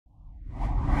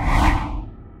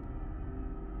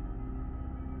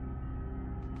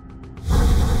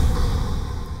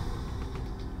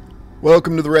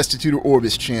Welcome to the Restitutor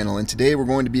Orbis channel, and today we're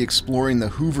going to be exploring the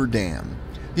Hoover Dam.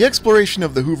 The exploration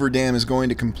of the Hoover Dam is going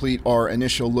to complete our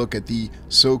initial look at the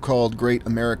so-called Great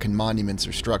American Monuments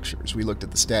or structures. We looked at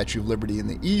the Statue of Liberty in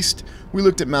the east, we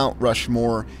looked at Mount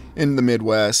Rushmore in the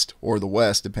Midwest, or the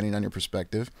West, depending on your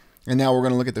perspective, and now we're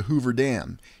going to look at the Hoover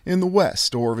Dam in the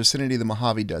west, or vicinity of the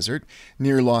Mojave Desert,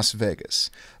 near Las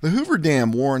Vegas. The Hoover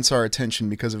Dam warrants our attention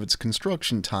because of its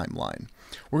construction timeline.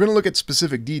 We're going to look at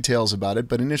specific details about it,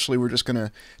 but initially we're just going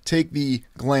to take the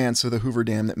glance of the Hoover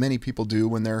Dam that many people do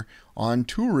when they're on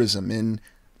tourism in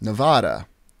Nevada.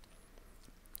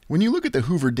 When you look at the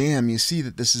Hoover Dam, you see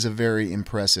that this is a very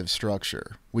impressive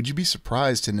structure. Would you be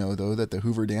surprised to know, though, that the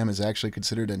Hoover Dam is actually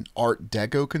considered an Art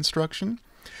Deco construction?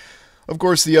 Of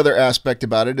course, the other aspect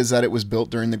about it is that it was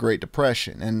built during the Great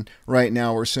Depression, and right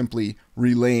now we're simply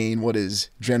relaying what is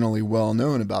generally well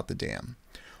known about the dam.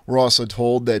 We're also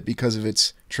told that because of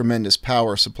its tremendous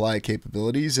power supply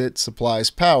capabilities, it supplies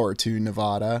power to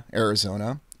Nevada,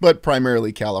 Arizona, but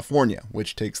primarily California,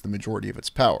 which takes the majority of its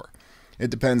power. It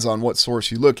depends on what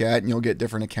source you look at, and you'll get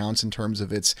different accounts in terms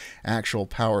of its actual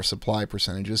power supply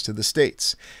percentages to the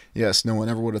states. Yes, no one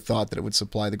ever would have thought that it would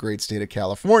supply the great state of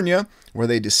California, where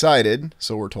they decided,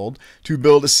 so we're told, to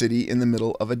build a city in the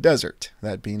middle of a desert,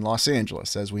 that being Los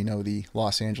Angeles. As we know, the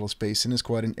Los Angeles basin is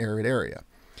quite an arid area.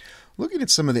 Looking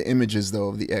at some of the images, though,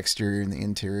 of the exterior and the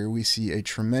interior, we see a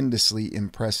tremendously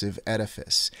impressive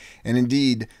edifice. And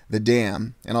indeed, the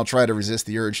dam, and I'll try to resist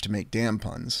the urge to make dam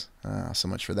puns, so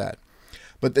much for that.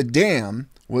 But the dam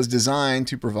was designed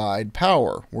to provide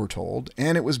power, we're told,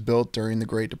 and it was built during the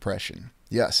Great Depression.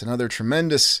 Yes, another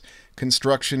tremendous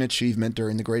construction achievement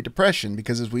during the Great Depression,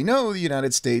 because as we know, the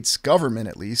United States government,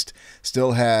 at least,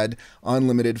 still had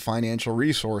unlimited financial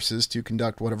resources to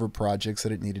conduct whatever projects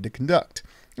that it needed to conduct.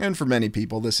 And for many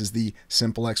people, this is the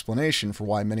simple explanation for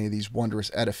why many of these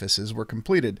wondrous edifices were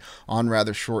completed on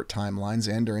rather short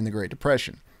timelines and during the Great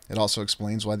Depression. It also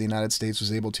explains why the United States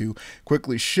was able to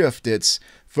quickly shift its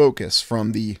focus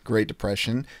from the Great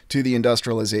Depression to the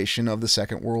industrialization of the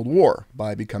Second World War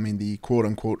by becoming the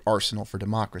quote-unquote arsenal for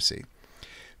democracy.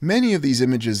 Many of these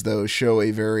images, though, show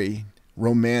a very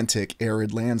romantic,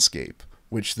 arid landscape,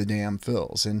 which the dam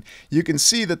fills. And you can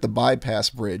see that the bypass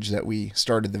bridge that we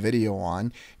started the video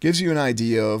on gives you an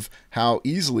idea of how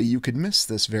easily you could miss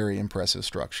this very impressive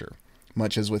structure.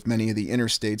 Much as with many of the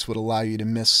interstates would allow you to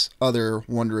miss other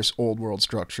wondrous old world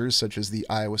structures such as the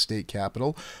Iowa State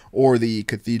Capitol or the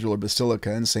Cathedral or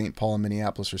Basilica in St. Paul and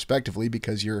Minneapolis respectively,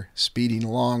 because you're speeding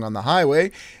along on the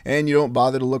highway and you don't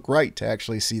bother to look right to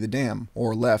actually see the dam,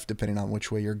 or left depending on which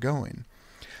way you're going.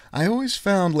 I always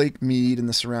found Lake Mead and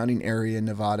the surrounding area in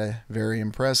Nevada very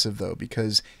impressive, though,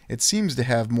 because it seems to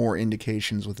have more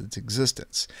indications with its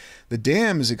existence. The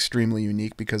dam is extremely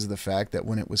unique because of the fact that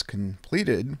when it was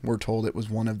completed, we're told it was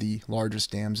one of the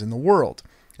largest dams in the world,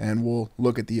 and we'll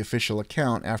look at the official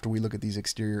account after we look at these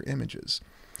exterior images.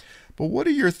 But what are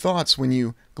your thoughts when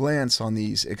you glance on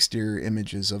these exterior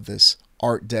images of this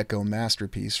Art Deco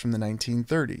masterpiece from the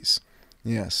 1930s?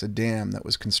 Yes, a dam that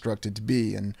was constructed to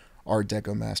be an Art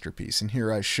Deco masterpiece. And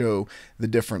here I show the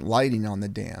different lighting on the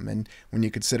dam, and when you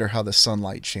consider how the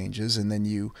sunlight changes and then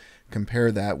you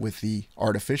compare that with the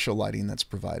artificial lighting that's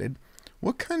provided,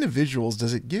 what kind of visuals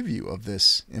does it give you of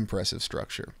this impressive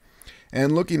structure?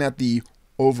 And looking at the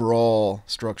overall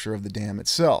structure of the dam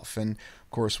itself, and of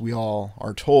course we all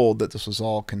are told that this was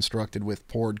all constructed with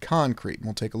poured concrete, and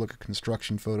we'll take a look at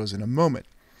construction photos in a moment.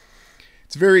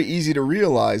 It's very easy to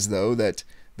realize, though, that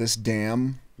this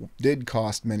dam did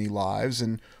cost many lives,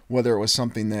 and whether it was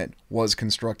something that was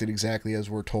constructed exactly as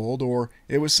we're told, or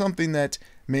it was something that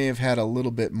may have had a little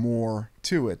bit more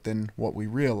to it than what we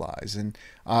realize. And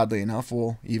oddly enough,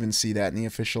 we'll even see that in the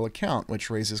official account, which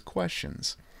raises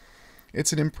questions.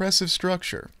 It's an impressive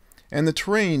structure, and the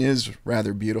terrain is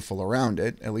rather beautiful around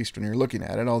it, at least when you're looking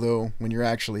at it, although when you're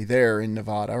actually there in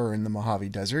Nevada or in the Mojave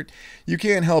Desert, you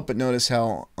can't help but notice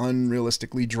how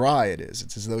unrealistically dry it is.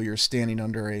 It's as though you're standing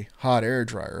under a hot air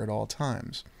dryer at all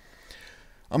times.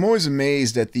 I'm always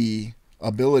amazed at the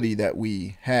ability that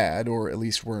we had, or at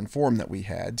least we're informed that we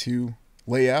had, to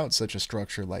lay out such a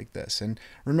structure like this. And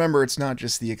remember, it's not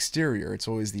just the exterior, it's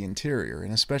always the interior.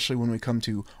 And especially when we come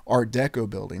to Art Deco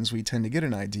buildings, we tend to get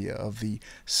an idea of the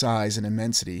size and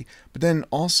immensity, but then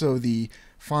also the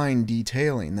fine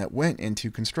detailing that went into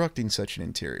constructing such an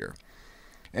interior.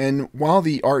 And while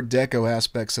the Art Deco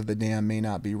aspects of the dam may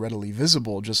not be readily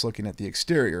visible just looking at the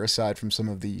exterior, aside from some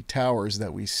of the towers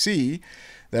that we see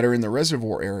that are in the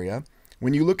reservoir area,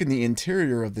 when you look in the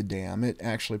interior of the dam, it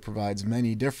actually provides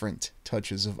many different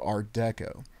touches of Art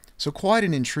Deco. So quite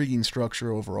an intriguing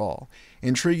structure overall.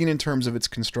 Intriguing in terms of its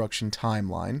construction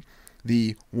timeline,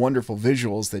 the wonderful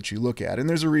visuals that you look at. And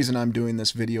there's a reason I'm doing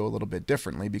this video a little bit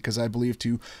differently, because I believe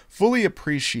to fully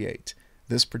appreciate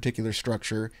this particular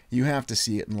structure, you have to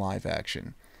see it in live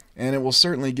action. And it will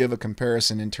certainly give a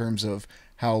comparison in terms of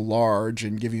how large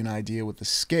and give you an idea with the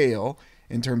scale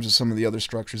in terms of some of the other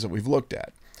structures that we've looked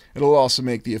at. It'll also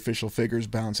make the official figures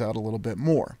bounce out a little bit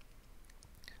more.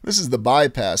 This is the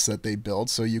bypass that they built,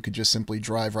 so you could just simply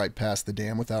drive right past the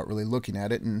dam without really looking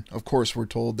at it. And of course, we're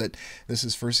told that this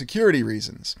is for security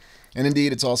reasons. And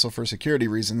indeed, it's also for security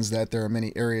reasons that there are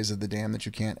many areas of the dam that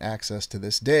you can't access to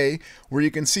this day, where you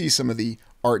can see some of the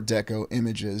Art Deco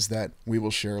images that we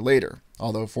will share later.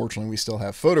 Although, fortunately, we still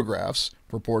have photographs,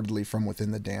 purportedly from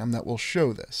within the dam, that will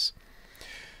show this.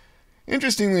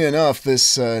 Interestingly enough,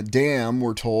 this dam,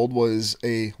 we're told, was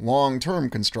a long-term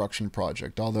construction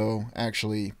project, although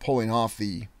actually pulling off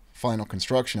the final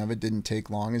construction of it didn't take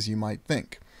long as you might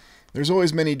think. There's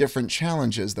always many different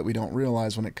challenges that we don't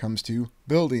realize when it comes to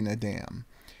building a dam,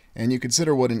 and you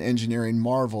consider what an engineering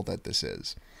marvel that this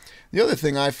is. The other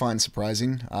thing I find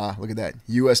surprising, look at that,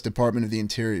 U.S. Department of the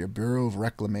Interior, Bureau of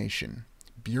Reclamation.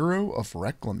 Bureau of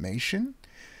Reclamation?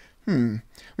 We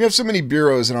have so many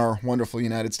bureaus in our wonderful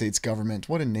United States government.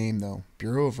 What a name, though.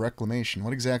 Bureau of Reclamation.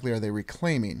 What exactly are they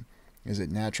reclaiming? Is it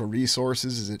natural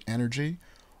resources? Is it energy?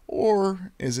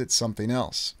 Or is it something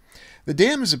else? The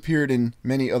dam has appeared in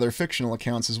many other fictional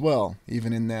accounts as well,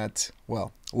 even in that,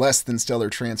 well, less than stellar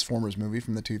Transformers movie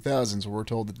from the 2000s, where we're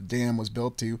told that the dam was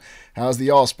built to house the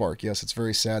Allspark. Yes, it's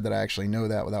very sad that I actually know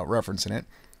that without referencing it.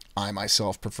 I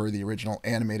myself prefer the original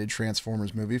animated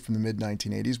Transformers movie from the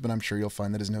mid-1980s, but I'm sure you'll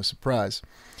find that is no surprise.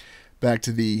 Back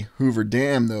to the Hoover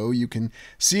Dam, though, you can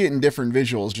see it in different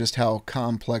visuals just how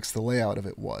complex the layout of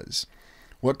it was.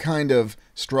 What kind of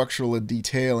structural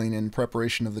detailing and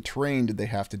preparation of the terrain did they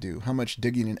have to do? How much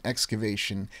digging and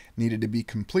excavation needed to be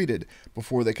completed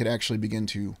before they could actually begin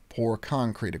to pour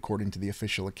concrete, according to the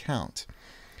official account?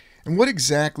 And what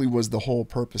exactly was the whole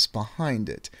purpose behind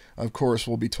it? Of course,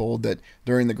 we'll be told that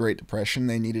during the Great Depression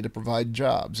they needed to provide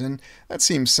jobs, and that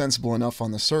seems sensible enough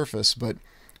on the surface, but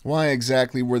why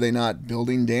exactly were they not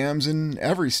building dams in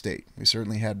every state? We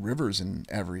certainly had rivers in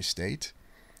every state.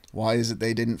 Why is it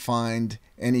they didn't find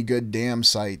any good dam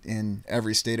site in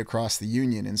every state across the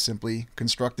Union and simply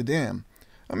construct a dam?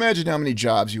 Imagine how many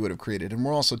jobs you would have created, and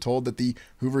we're also told that the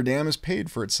Hoover Dam has paid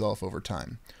for itself over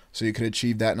time, so you could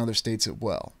achieve that in other states as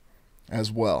well.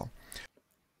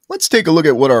 Let's take a look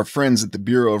at what our friends at the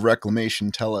Bureau of Reclamation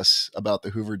tell us about the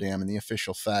Hoover Dam and the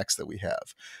official facts that we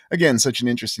have. Again, such an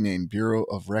interesting name, Bureau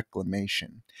of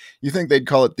Reclamation. You think they'd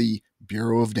call it the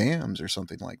Bureau of Dams or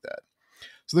something like that.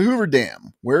 So the Hoover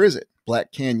Dam, where is it?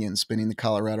 Black Canyon, spinning the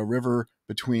Colorado River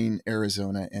between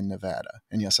Arizona and Nevada.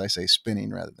 And yes, I say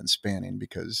spinning rather than spanning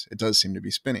because it does seem to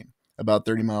be spinning. About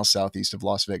 30 miles southeast of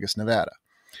Las Vegas, Nevada.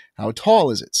 How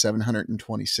tall is it?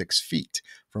 726 feet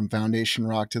from foundation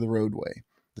rock to the roadway.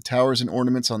 The towers and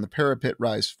ornaments on the parapet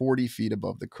rise 40 feet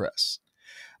above the crest.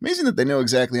 Amazing that they know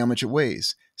exactly how much it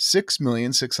weighs.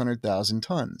 6,600,000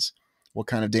 tons. What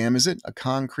kind of dam is it? A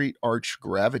concrete arch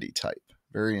gravity type.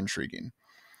 Very intriguing.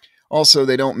 Also,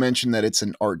 they don't mention that it's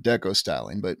an Art Deco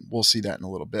styling, but we'll see that in a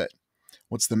little bit.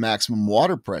 What's the maximum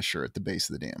water pressure at the base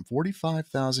of the dam?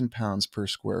 45,000 pounds per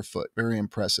square foot. Very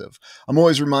impressive. I'm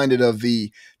always reminded of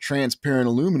the transparent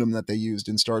aluminum that they used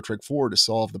in Star Trek IV to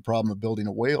solve the problem of building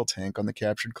a whale tank on the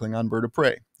captured Klingon bird of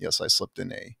prey. Yes, I slipped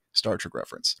in a Star Trek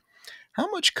reference.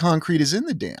 How much concrete is in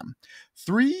the dam?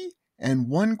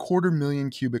 3.25 million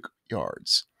cubic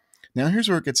yards. Now here's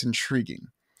where it gets intriguing.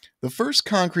 The first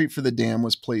concrete for the dam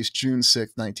was placed June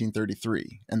 6,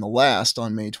 1933, and the last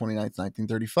on May 29,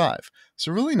 1935.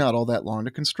 So really not all that long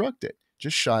to construct it,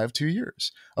 just shy of 2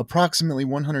 years. Approximately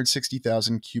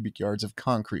 160,000 cubic yards of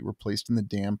concrete were placed in the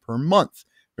dam per month.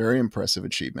 Very impressive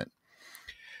achievement.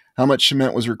 How much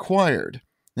cement was required?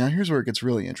 Now here's where it gets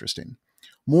really interesting.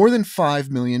 More than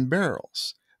 5 million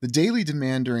barrels. The daily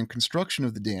demand during construction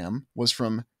of the dam was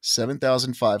from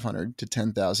 7,500 to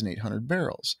 10,800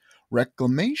 barrels.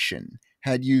 Reclamation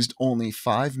had used only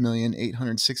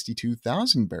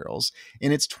 5,862,000 barrels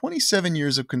in its 27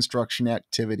 years of construction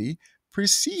activity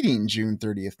preceding June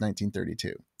 30th,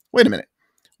 1932. Wait a minute.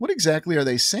 What exactly are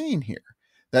they saying here?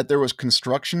 That there was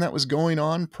construction that was going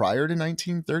on prior to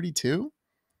 1932?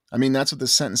 I mean, that's what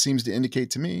this sentence seems to indicate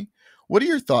to me. What are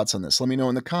your thoughts on this? Let me know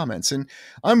in the comments. And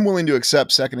I'm willing to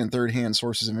accept second and third hand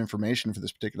sources of information for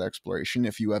this particular exploration.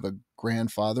 If you have a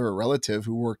grandfather or relative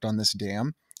who worked on this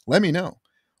dam, let me know.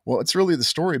 Well, it's really the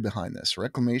story behind this.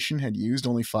 Reclamation had used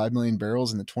only 5 million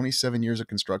barrels in the 27 years of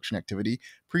construction activity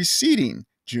preceding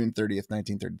June 30th,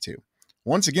 1932.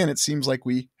 Once again, it seems like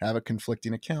we have a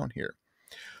conflicting account here.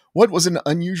 What was an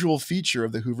unusual feature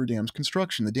of the Hoover Dam's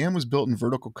construction? The dam was built in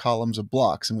vertical columns of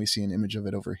blocks, and we see an image of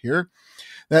it over here,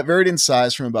 that varied in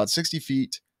size from about 60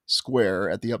 feet square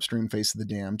at the upstream face of the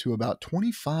dam to about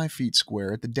 25 feet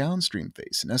square at the downstream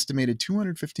face. An estimated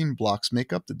 215 blocks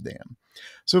make up the dam.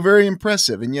 So very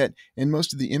impressive, and yet in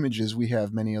most of the images we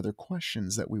have many other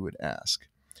questions that we would ask.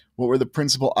 What were the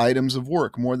principal items of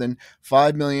work? More than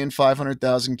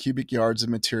 5,500,000 cubic yards of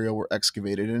material were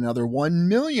excavated, and another 1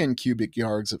 million cubic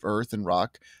yards of earth and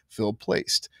rock fill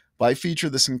placed. By feature,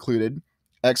 this included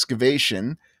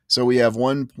excavation. So we have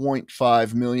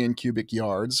 1.5 million cubic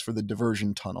yards for the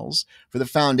diversion tunnels. For the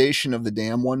foundation of the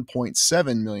dam,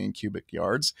 1.7 million cubic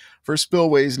yards. For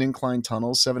spillways and incline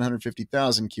tunnels,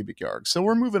 750,000 cubic yards. So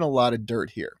we're moving a lot of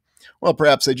dirt here. Well,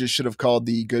 perhaps they just should have called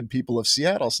the good people of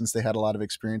Seattle, since they had a lot of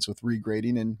experience with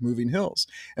regrading and moving hills,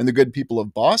 and the good people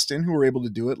of Boston, who were able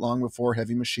to do it long before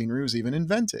heavy machinery was even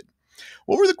invented.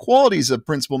 What were the qualities of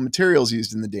principal materials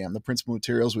used in the dam? The principal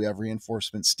materials, we have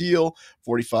reinforcement steel,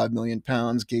 45 million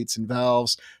pounds, gates and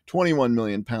valves, 21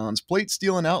 million pounds, plate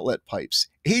steel and outlet pipes,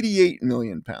 88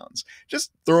 million pounds.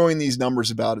 Just throwing these numbers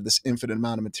about of this infinite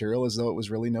amount of material as though it was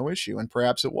really no issue, and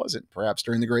perhaps it wasn't. Perhaps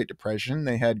during the Great Depression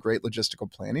they had great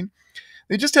logistical planning.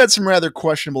 They just had some rather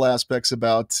questionable aspects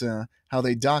about how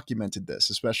they documented this,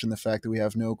 especially in the fact that we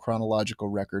have no chronological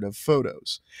record of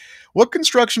photos. What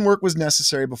construction work was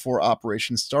necessary before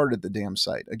operations started at the dam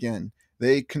site? Again,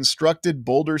 they constructed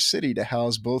Boulder City to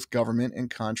house both government and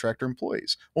contractor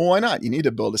employees. Well, why not? You need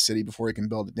to build a city before you can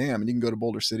build a dam, and you can go to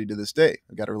Boulder City to this day.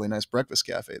 We've got a really nice breakfast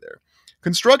cafe there.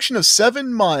 Construction of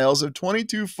 7 miles of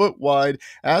 22-foot wide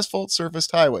asphalt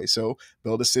surfaced highway. So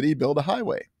build a city, build a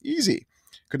highway. Easy.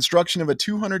 Construction of a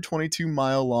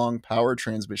 222-mile-long power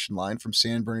transmission line from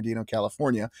San Bernardino,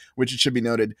 California, which it should be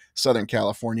noted, Southern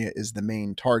California is the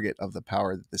main target of the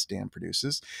power that this dam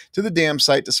produces, to the dam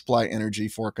site to supply energy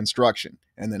for construction,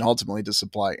 and then ultimately to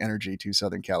supply energy to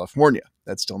Southern California.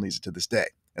 That still needs it to this day.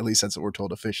 At least that's what we're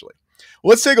told officially. Well,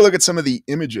 let's take a look at some of the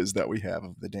images that we have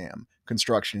of the dam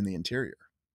construction in the interior.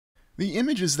 The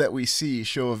images that we see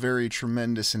show a very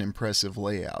tremendous and impressive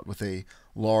layout with a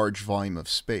large volume of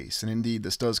space, and indeed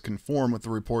this does conform with the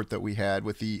report that we had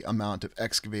with the amount of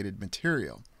excavated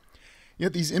material.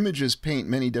 Yet these images paint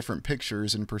many different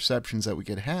pictures and perceptions that we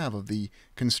could have of the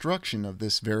construction of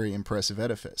this very impressive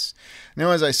edifice.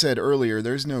 Now, as I said earlier,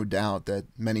 there's no doubt that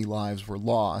many lives were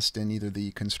lost in either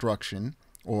the construction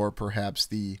or perhaps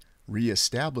the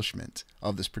reestablishment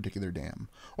of this particular dam.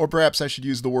 Or perhaps I should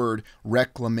use the word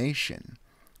reclamation.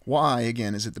 Why,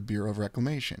 again, is it the Bureau of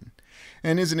Reclamation?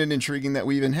 And isn't it intriguing that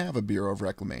we even have a Bureau of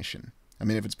Reclamation? I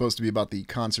mean, if it's supposed to be about the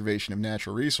conservation of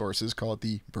natural resources, call it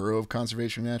the Bureau of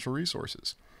Conservation of Natural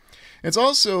Resources. It's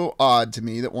also odd to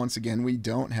me that once again we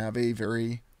don't have a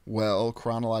very well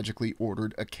chronologically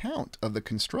ordered account of the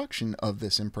construction of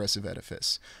this impressive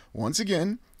edifice. Once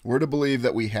again, we're to believe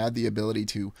that we had the ability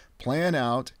to plan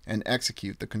out and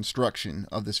execute the construction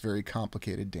of this very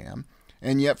complicated dam,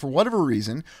 and yet for whatever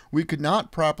reason we could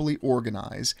not properly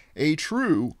organize a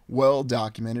true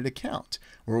well-documented account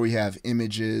where we have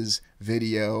images,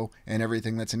 video, and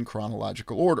everything that's in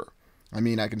chronological order. I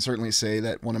mean, I can certainly say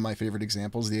that one of my favorite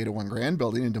examples, the 801 Grand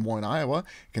Building in Des Moines, Iowa,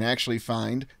 can actually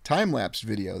find time-lapse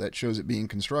video that shows it being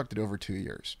constructed over 2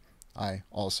 years. I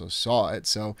also saw it,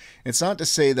 so it's not to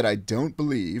say that I don't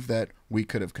believe that we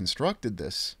could have constructed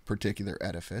this particular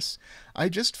edifice. I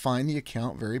just find the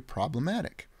account very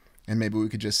problematic. And maybe we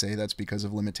could just say that's because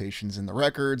of limitations in the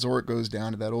records, or it goes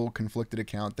down to that old conflicted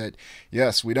account that,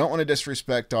 yes, we don't want to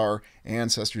disrespect our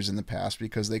ancestors in the past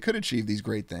because they could achieve these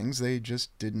great things. They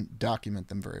just didn't document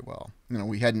them very well. You know,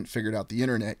 we hadn't figured out the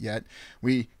internet yet.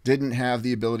 We didn't have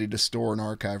the ability to store and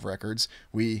archive records.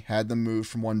 We had them moved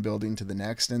from one building to the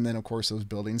next, and then, of course, those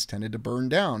buildings tended to burn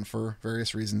down for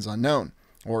various reasons unknown,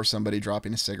 or somebody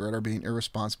dropping a cigarette or being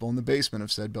irresponsible in the basement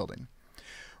of said building.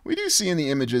 We do see in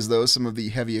the images, though, some of the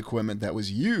heavy equipment that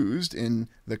was used in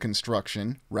the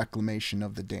construction, reclamation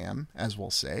of the dam, as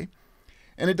we'll say.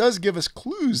 And it does give us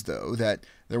clues, though, that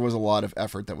there was a lot of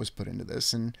effort that was put into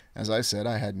this. And as I said,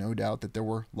 I had no doubt that there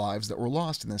were lives that were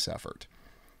lost in this effort.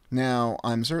 Now,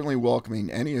 I'm certainly welcoming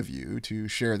any of you to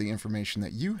share the information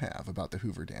that you have about the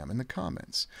Hoover Dam in the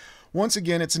comments. Once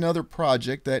again, it's another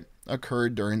project that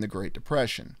occurred during the Great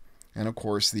Depression. And of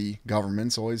course, the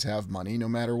governments always have money no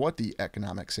matter what the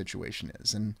economic situation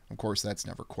is. And of course, that's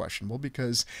never questionable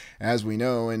because, as we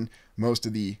know, in most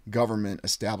of the government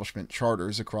establishment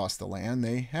charters across the land,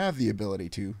 they have the ability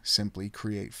to simply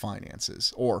create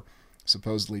finances or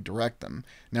supposedly direct them.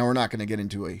 Now, we're not going to get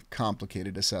into a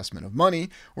complicated assessment of money.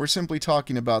 We're simply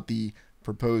talking about the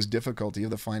proposed difficulty of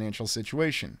the financial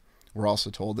situation. We're also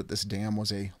told that this dam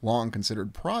was a long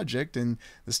considered project in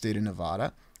the state of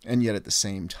Nevada, and yet at the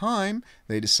same time,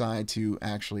 they decide to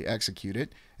actually execute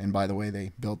it. And by the way,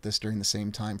 they built this during the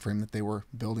same time frame that they were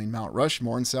building Mount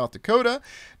Rushmore in South Dakota,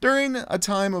 during a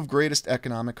time of greatest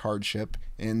economic hardship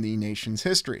in the nation's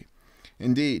history.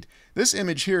 Indeed, this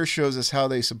image here shows us how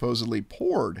they supposedly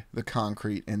poured the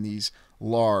concrete in these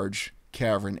large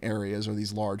cavern areas, or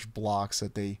these large blocks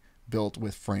that they built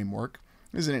with framework.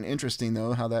 Isn't it interesting,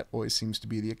 though, how that always seems to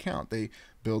be the account? They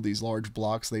build these large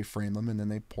blocks, they frame them, and then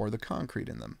they pour the concrete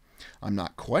in them. I'm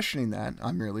not questioning that.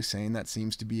 I'm merely saying that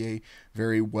seems to be a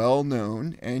very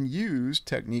well-known and used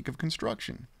technique of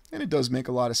construction. And it does make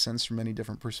a lot of sense from many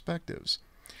different perspectives.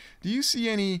 Do you see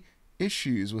any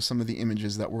issues with some of the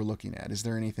images that we're looking at? Is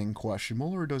there anything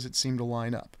questionable, or does it seem to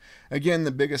line up? Again,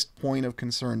 the biggest point of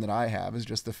concern that I have is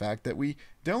just the fact that we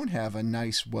don't have a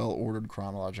nice, well-ordered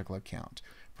chronological account.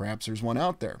 Perhaps there's one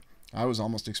out there. I was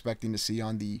almost expecting to see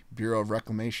on the Bureau of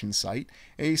Reclamation site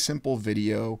a simple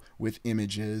video with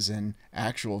images and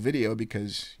actual video,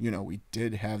 because, you know, we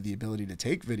did have the ability to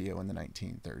take video in the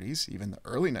 1930s, even the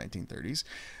early 1930s,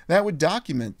 that would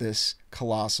document this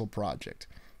colossal project.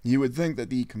 You would think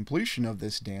that the completion of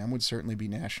this dam would certainly be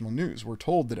national news. We're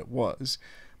told that it was.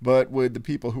 But would the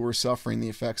people who were suffering the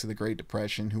effects of the Great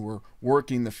Depression, who were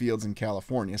working the fields in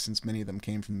California, since many of them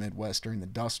came from the Midwest during the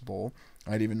Dust Bowl?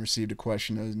 I'd even received a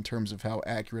question in terms of how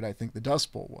accurate I think the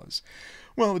Dust Bowl was.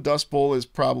 Well, the Dust Bowl is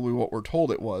probably what we're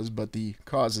told it was, but the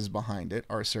causes behind it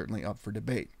are certainly up for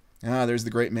debate. There's the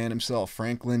great man himself,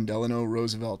 Franklin Delano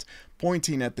Roosevelt,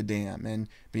 pointing at the dam and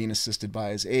being assisted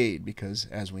by his aide, because,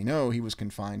 as we know, he was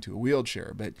confined to a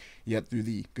wheelchair. But yet, through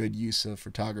the good use of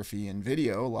photography and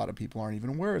video, a lot of people aren't even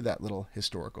aware of that little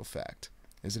historical fact.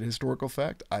 Is it a historical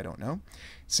fact? I don't know.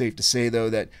 It's safe to say, though,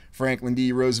 that Franklin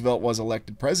D. Roosevelt was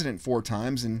elected president 4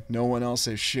 times, and no one else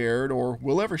has shared or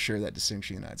will ever share that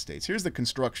distinction in the United States. Here's the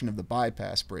construction of the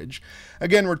bypass bridge.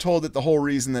 Again, we're told that the whole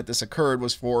reason that this occurred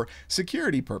was for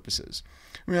security purposes.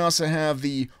 We also have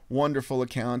the wonderful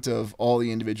account of all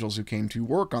the individuals who came to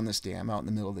work on this dam out in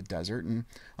the middle of the desert, and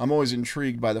I'm always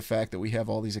intrigued by the fact that we have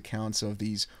all these accounts of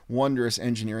these wondrous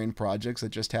engineering projects that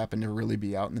just happen to really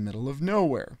be out in the middle of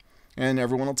nowhere. And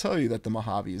everyone will tell you that the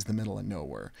Mojave is the middle of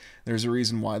nowhere. There's a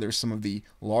reason why there's some of the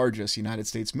largest United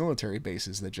States military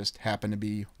bases that just happen to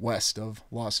be west of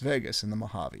Las Vegas in the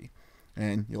Mojave.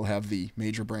 And you'll have the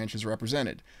major branches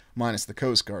represented, minus the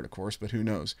Coast Guard, of course, but who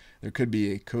knows? There could be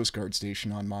a Coast Guard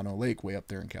station on Mono Lake way up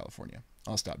there in California.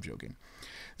 I'll stop joking.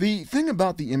 The thing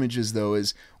about the images, though,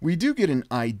 is we do get an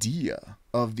idea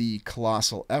of the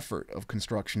colossal effort of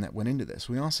construction that went into this.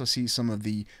 We also see some of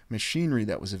the machinery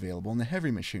that was available and the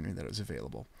heavy machinery that was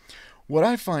available. What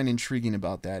I find intriguing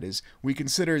about that is we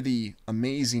consider the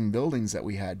amazing buildings that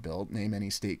we had built, name any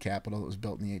state capitol that was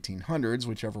built in the 1800s,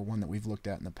 whichever one that we've looked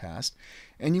at in the past,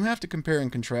 and you have to compare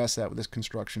and contrast that with this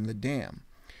construction of the dam.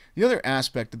 The other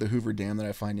aspect of the Hoover Dam that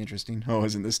I find interesting, oh,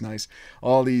 isn't this nice?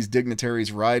 All these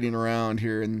dignitaries riding around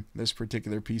here in this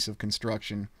particular piece of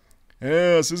construction.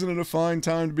 Yes, isn't it a fine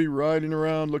time to be riding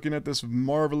around looking at this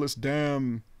marvelous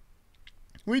dam?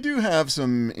 We do have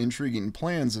some intriguing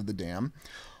plans of the dam,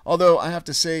 although I have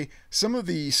to say some of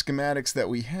the schematics that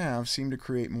we have seem to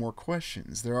create more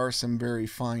questions. There are some very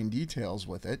fine details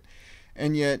with it,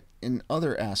 and yet in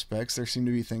other aspects there seem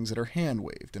to be things that are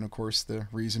hand-waved. And of course the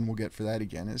reason we'll get for that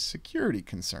again is security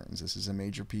concerns. This is a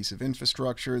major piece of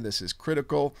infrastructure. This is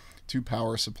critical to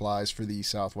power supplies for the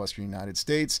southwestern United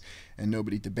States, and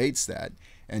nobody debates that.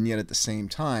 And yet at the same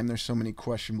time there's so many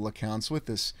questionable accounts with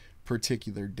this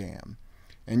particular dam.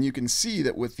 And you can see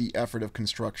that with the effort of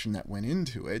construction that went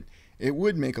into it, it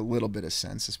would make a little bit of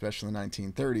sense, especially in the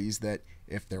 1930s, that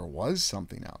if there was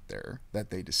something out there that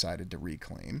they decided to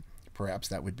reclaim, perhaps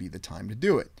that would be the time to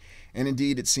do it. And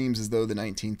indeed, it seems as though the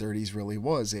 1930s really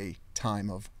was a time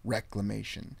of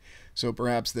reclamation. So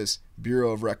perhaps this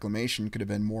Bureau of Reclamation could have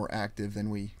been more active than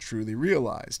we truly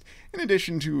realized, in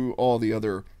addition to all the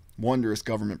other wondrous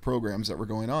government programs that were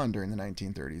going on during the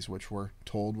 1930s, which we're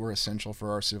told were essential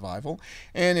for our survival.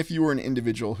 And if you were an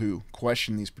individual who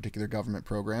questioned these particular government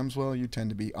programs, well, you tend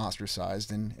to be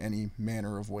ostracized in any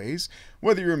manner of ways,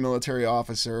 whether you're a military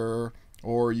officer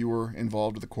or you were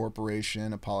involved with a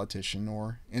corporation, a politician,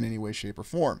 or in any way, shape, or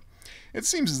form. It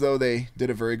seems as though they did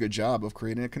a very good job of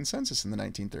creating a consensus in the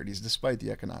 1930s, despite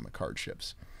the economic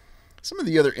hardships. Some of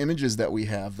the other images that we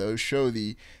have, though, show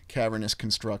the cavernous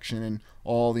construction and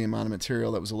all the amount of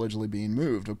material that was allegedly being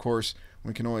moved. Of course,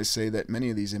 we can always say that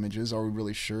many of these images, are we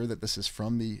really sure that this is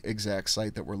from the exact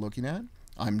site that we're looking at?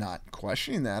 I'm not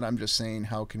questioning that. I'm just saying,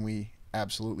 how can we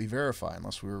absolutely verify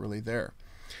unless we were really there?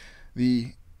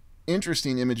 The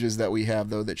interesting images that we have,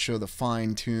 though, that show the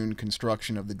fine-tuned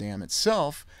construction of the dam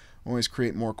itself always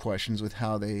create more questions with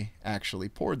how they actually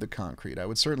poured the concrete. I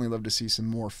would certainly love to see some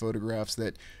more photographs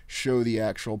that show the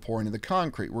actual pouring of the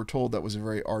concrete. We're told that was a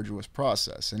very arduous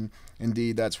process, and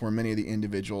indeed that's where many of the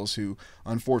individuals who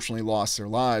unfortunately lost their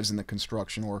lives in the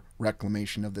construction or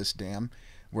reclamation of this dam,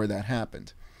 where that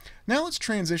happened. Now let's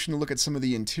transition to look at some of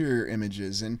the interior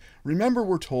images, and remember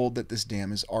we're told that this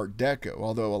dam is Art Deco,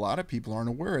 although a lot of people aren't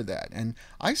aware of that, and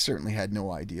I certainly had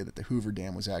no idea that the Hoover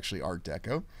Dam was actually Art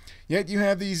Deco. Yet you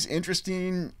have these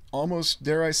interesting, almost,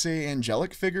 dare I say,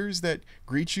 angelic figures that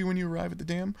greet you when you arrive at the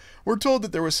dam. We're told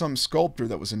that there was some sculptor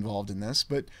that was involved in this,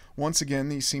 but once again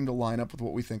these seem to line up with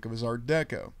what we think of as Art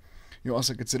Deco. You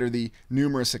also consider the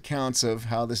numerous accounts of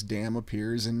how this dam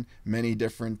appears in many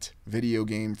different video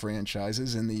game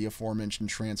franchises and the aforementioned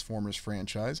Transformers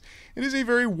franchise. It is a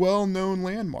very well-known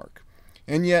landmark.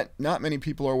 And yet, not many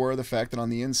people are aware of the fact that on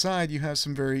the inside you have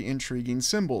some very intriguing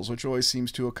symbols, which always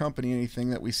seems to accompany anything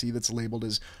that we see that's labeled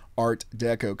as Art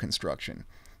Deco construction.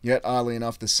 Yet, oddly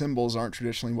enough, the symbols aren't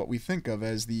traditionally what we think of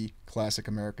as the classic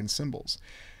American symbols.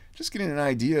 Just getting an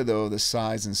idea, though, of the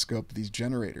size and scope of these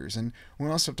generators, and we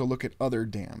also have to look at other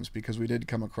dams, because we did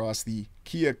come across the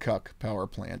Keokuk power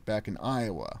plant back in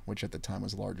Iowa, which at the time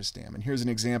was the largest dam. And here's an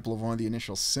example of one of the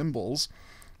initial symbols.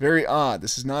 Very odd.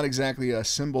 This is not exactly a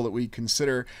symbol that we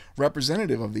consider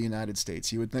representative of the United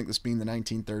States. You would think, this being the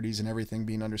 1930s and everything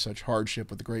being under such hardship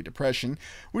with the Great Depression,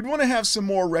 we'd want to have some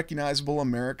more recognizable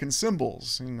American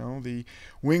symbols. You know, the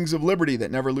wings of liberty that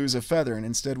never lose a feather. And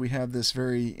instead we have this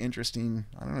very interesting,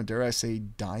 I don't know, dare I say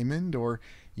diamond or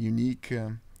unique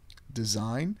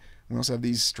design. We also have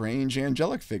these strange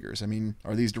angelic figures. I mean,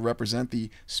 are these to represent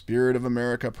the spirit of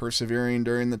America persevering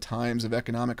during the times of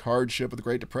economic hardship with the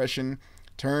Great Depression?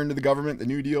 Turn to the government, the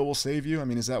New Deal will save you. I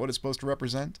mean, is that what it's supposed to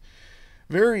represent?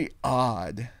 Very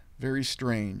odd, very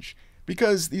strange,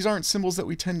 because these aren't symbols that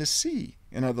we tend to see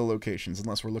in other locations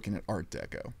unless we're looking at Art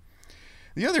Deco.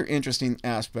 The other interesting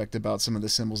aspect about some of the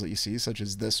symbols that you see, such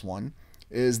as this one,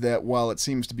 is that while it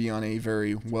seems to be on a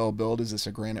very well built, is this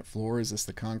a granite floor? Is this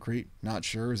the concrete? Not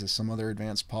sure. Is this some other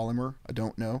advanced polymer? I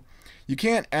don't know. You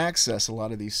can't access a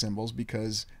lot of these symbols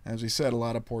because, as we said, a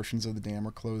lot of portions of the dam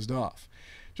are closed off.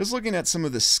 Just looking at some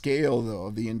of the scale, though,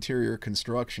 of the interior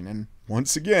construction, and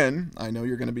once again, I know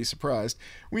you're going to be surprised,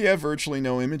 we have virtually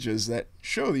no images that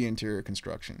show the interior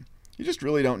construction. You just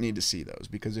really don't need to see those,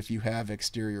 because if you have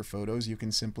exterior photos, you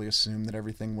can simply assume that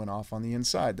everything went off on the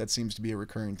inside. That seems to be a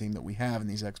recurring theme that we have in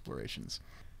these explorations.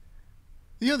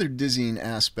 The other dizzying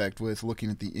aspect with looking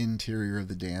at the interior of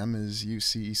the dam is you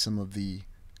see some of the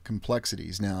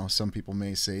complexities. Now, some people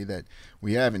may say that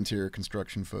we have interior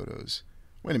construction photos.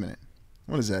 Wait a minute.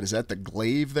 What is that? Is that the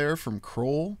glaive there from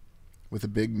Kroll with a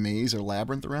big maze or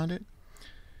labyrinth around it?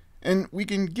 And we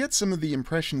can get some of the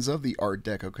impressions of the Art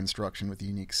Deco construction with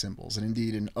unique symbols. And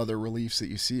indeed, in other reliefs that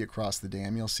you see across the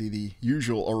dam, you'll see the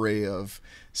usual array of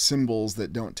symbols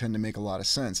that don't tend to make a lot of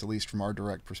sense, at least from our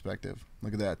direct perspective.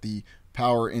 Look at that, the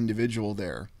power individual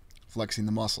there, flexing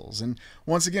the muscles. And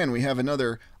once again, we have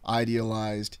another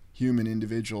idealized human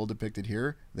individual depicted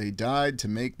here. They died to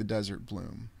make the desert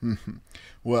bloom.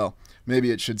 Well,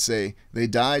 maybe it should say, they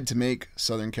died to make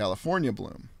Southern California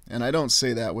bloom. And I don't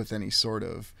say that with any sort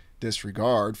of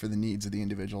disregard for the needs of the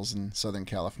individuals in Southern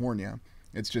California.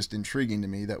 It's just intriguing to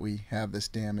me that we have this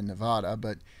dam in Nevada,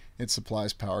 but it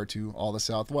supplies power to all the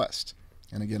Southwest.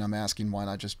 And again, I'm asking, why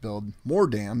not just build more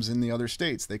dams in the other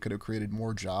states? They could have created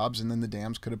more jobs, and then the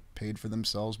dams could have paid for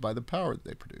themselves by the power that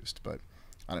they produced. But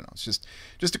I don't know. It's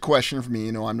just a question for me.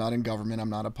 You know, I'm not in government. I'm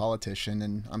not a politician,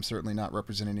 and I'm certainly not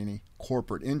representing any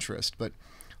corporate interest. But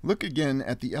look again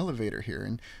at the elevator here,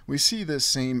 and we see this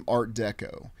same Art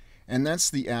Deco. And that's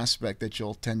the aspect that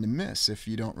you'll tend to miss if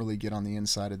you don't really get on the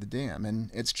inside of the dam.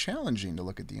 And it's challenging to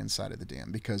look at the inside of the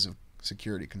dam because of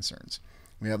security concerns.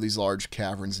 We have these large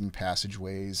caverns and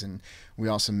passageways, and we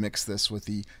also mix this with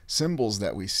the symbols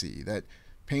that we see that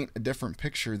paint a different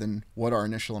picture than what our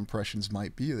initial impressions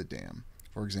might be of the dam.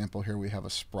 For example, here we have a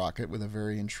sprocket with a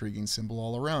very intriguing symbol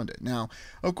all around it. Now,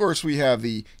 of course, we have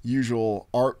the usual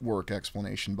artwork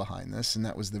explanation behind this, and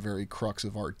that was the very crux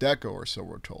of Art Deco, or so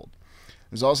we're told.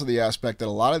 There's also the aspect that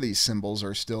a lot of these symbols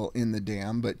are still in the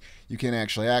dam, but you can't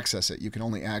actually access it. You can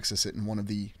only access it in one of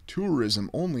the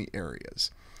tourism-only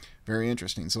areas. Very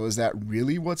interesting. So is that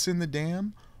really what's in the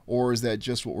dam, or is that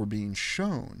just what we're being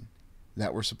shown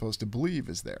that we're supposed to believe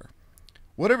is there?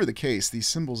 Whatever the case, these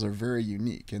symbols are very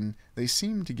unique, and they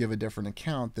seem to give a different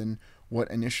account than what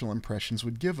initial impressions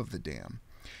would give of the dam.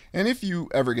 And if you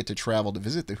ever get to travel to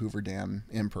visit the Hoover Dam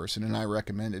in person, and I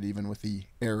recommend it even with the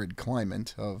arid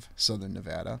climate of southern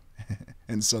Nevada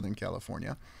and southern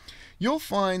California, you'll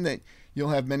find that you'll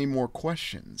have many more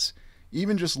questions.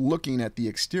 Even just looking at the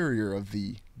exterior of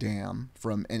the dam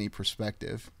from any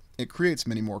perspective, it creates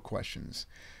many more questions.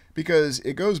 Because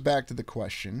it goes back to the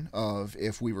question of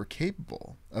if we were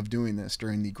capable of doing this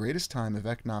during the greatest time of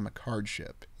economic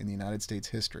hardship in the United States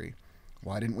history,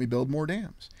 why didn't we build more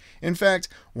dams? In fact,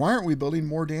 why aren't we building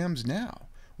more dams now?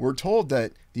 We're told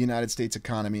that the United States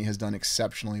economy has done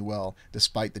exceptionally well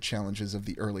despite the challenges of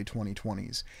the early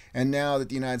 2020s. And now that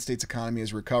the United States economy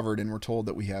has recovered and we're told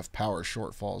that we have power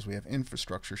shortfalls, we have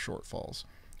infrastructure shortfalls,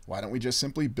 why don't we just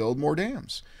simply build more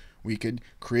dams? We could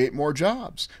create more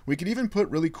jobs. We could even put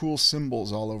really cool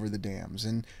symbols all over the dams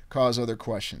and cause other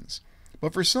questions.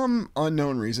 But for some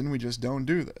unknown reason, we just don't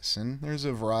do this. And there's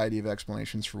a variety of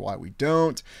explanations for why we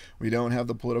don't. We don't have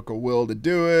the political will to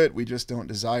do it. We just don't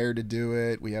desire to do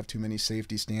it. We have too many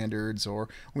safety standards, or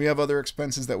we have other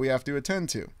expenses that we have to attend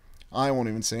to. I won't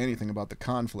even say anything about the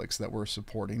conflicts that we're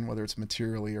supporting, whether it's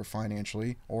materially or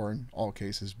financially, or in all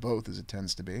cases both, as it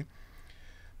tends to be.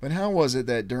 But how was it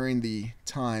that during the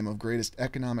time of greatest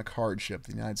economic hardship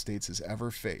the United States has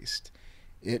ever faced,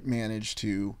 it managed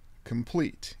to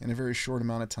complete, in a very short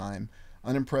amount of time,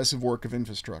 an impressive work of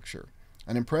infrastructure?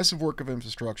 An impressive work of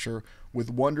infrastructure with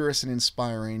wondrous and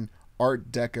inspiring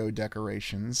Art Deco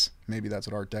decorations, maybe that's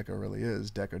what Art Deco really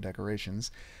is, Deco decorations,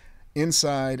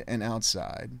 inside and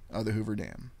outside of the Hoover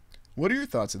Dam. What are your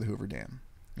thoughts of the Hoover Dam?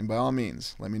 And by all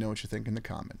means, let me know what you think in the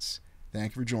comments.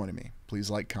 Thank you for joining me. Please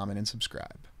like, comment, and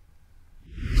subscribe.